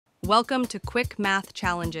Welcome to Quick Math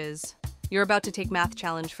Challenges. You're about to take Math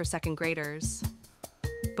Challenge for second graders.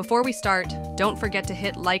 Before we start, don't forget to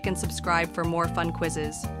hit like and subscribe for more fun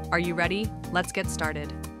quizzes. Are you ready? Let's get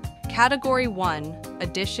started. Category 1,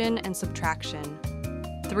 Addition and Subtraction.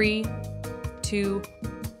 3, 2,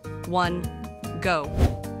 1, go.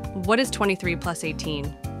 What is 23 plus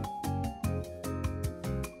 18?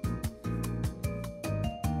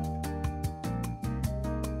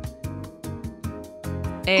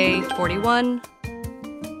 A, 41.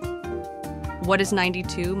 What is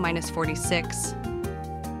 92 minus 46?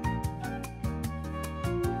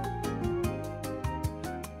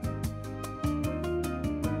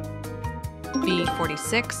 B,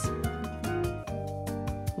 46.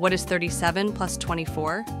 What is 37 plus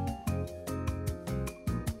 24?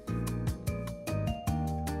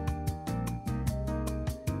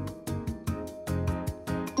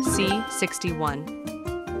 C, 61.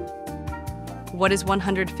 What is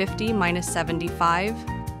 150 minus 75?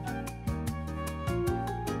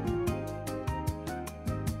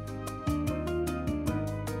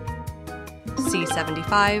 C,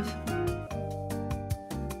 75.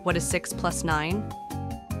 What is 6 plus 9?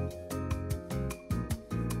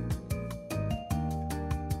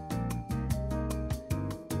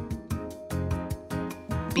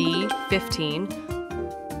 B, 15.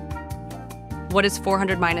 What is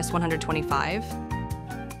 400 minus 125?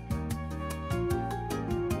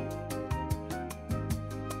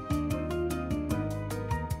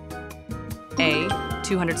 A,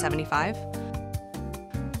 275.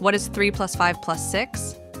 What is 3 plus 5 plus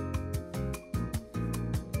 6?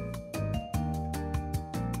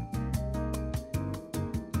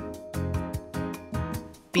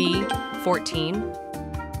 B, 14.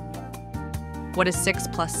 What is 6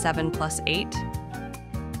 plus 7 plus 8?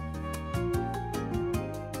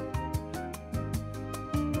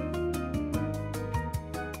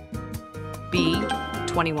 B,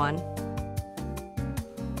 21.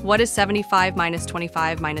 What is 75 minus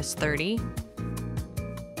 25 minus 30?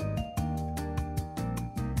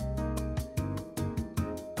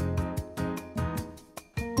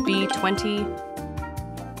 B, 20.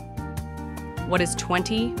 What is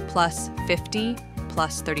 20 plus 50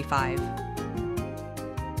 plus 35?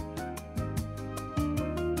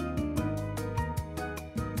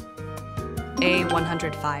 A,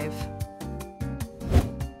 105.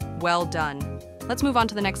 Well done. Let's move on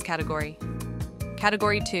to the next category.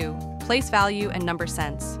 Category 2, place value and number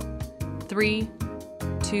sense. 3,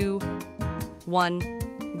 2,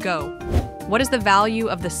 1, go. What is the value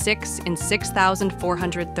of the 6 in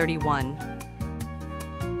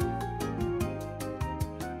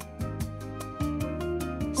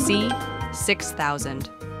 6,431? C, 6,000.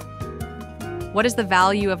 What is the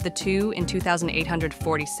value of the 2 in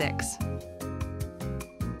 2,846?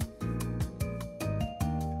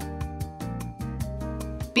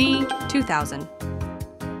 B, 2,000.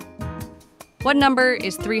 What number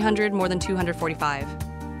is 300 more than 245?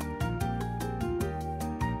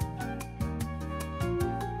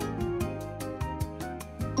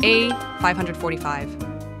 A, 545.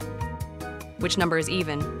 Which number is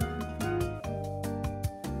even?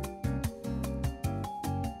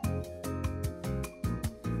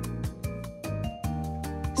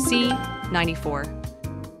 C, 94.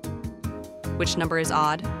 Which number is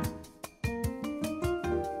odd?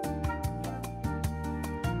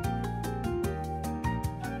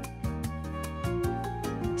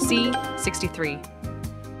 C, 63.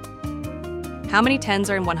 How many tens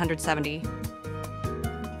are in 170?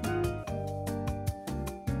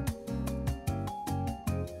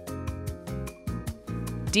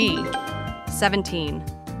 D, 17.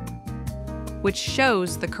 Which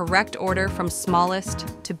shows the correct order from smallest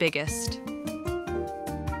to biggest.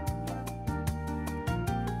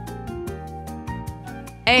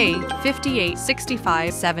 A, 58,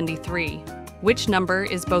 65, 73. Which number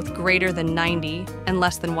is both greater than 90 and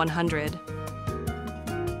less than 100?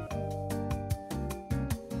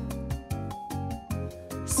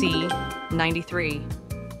 C, 93.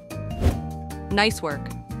 Nice work.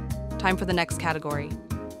 Time for the next category.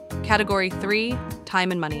 Category 3,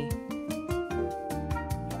 time and money.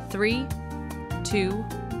 3, 2,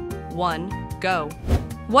 1, go.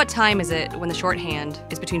 What time is it when the shorthand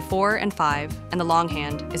is between 4 and 5 and the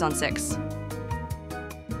longhand is on 6?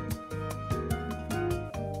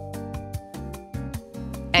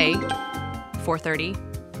 A, 4:30.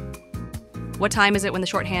 What time is it when the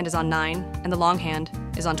shorthand is on 9 and the longhand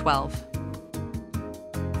is on 12?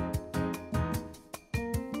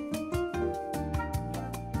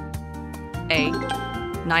 A,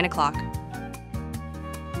 9 o'clock.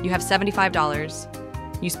 You have $75.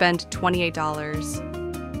 You spend $28.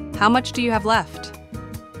 How much do you have left?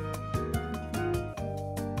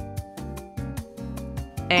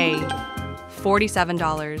 A.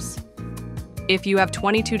 $47. If you have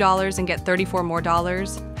 $22 and get $34 more,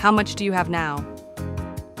 how much do you have now?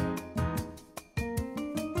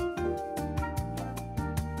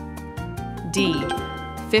 D.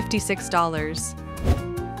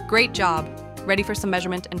 $56. Great job! Ready for some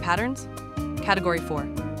measurement and patterns? Category 4.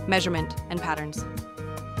 Measurement and patterns.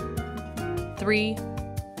 3,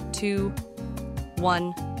 2,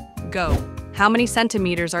 1, go. How many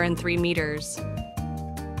centimeters are in 3 meters?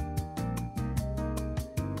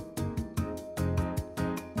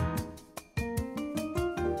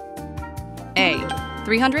 A.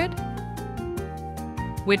 300?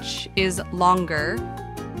 Which is longer?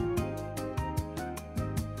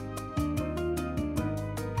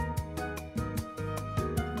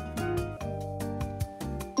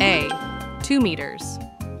 A. 2 meters.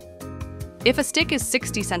 If a stick is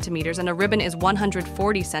 60 centimeters and a ribbon is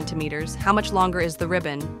 140 centimeters, how much longer is the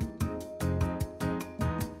ribbon?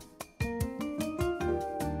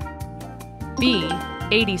 B.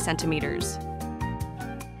 80 centimeters.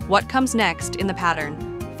 What comes next in the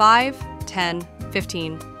pattern? 5, 10,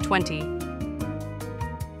 15, 20.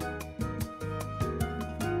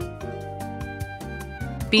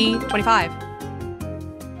 B. 25.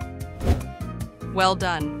 Well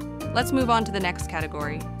done. Let's move on to the next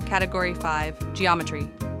category. Category 5, geometry.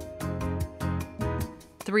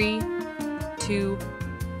 3, 2,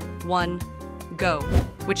 1, go.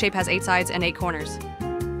 Which shape has 8 sides and 8 corners?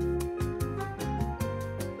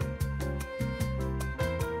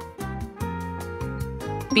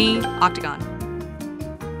 B. Octagon.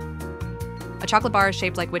 A chocolate bar is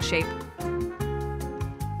shaped like which shape?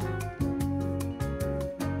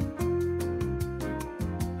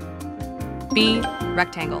 B.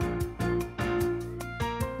 Rectangle.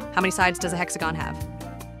 How many sides does a hexagon have?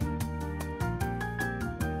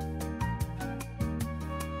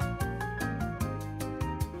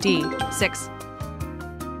 D. 6.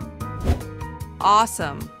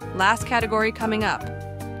 Awesome! Last category coming up.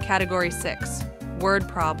 Category 6. Word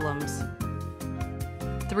problems.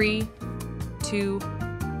 3, 2,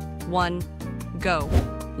 1, go.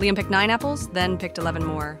 Liam picked 9 apples, then picked 11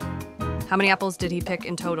 more. How many apples did he pick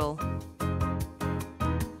in total?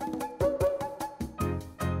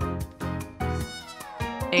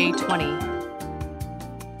 A. 20.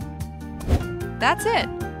 That's it!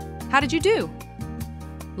 How did you do?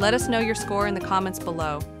 Let us know your score in the comments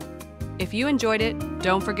below. If you enjoyed it,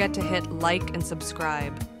 don't forget to hit like and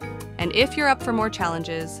subscribe. And if you're up for more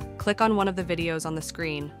challenges, click on one of the videos on the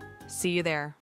screen. See you there.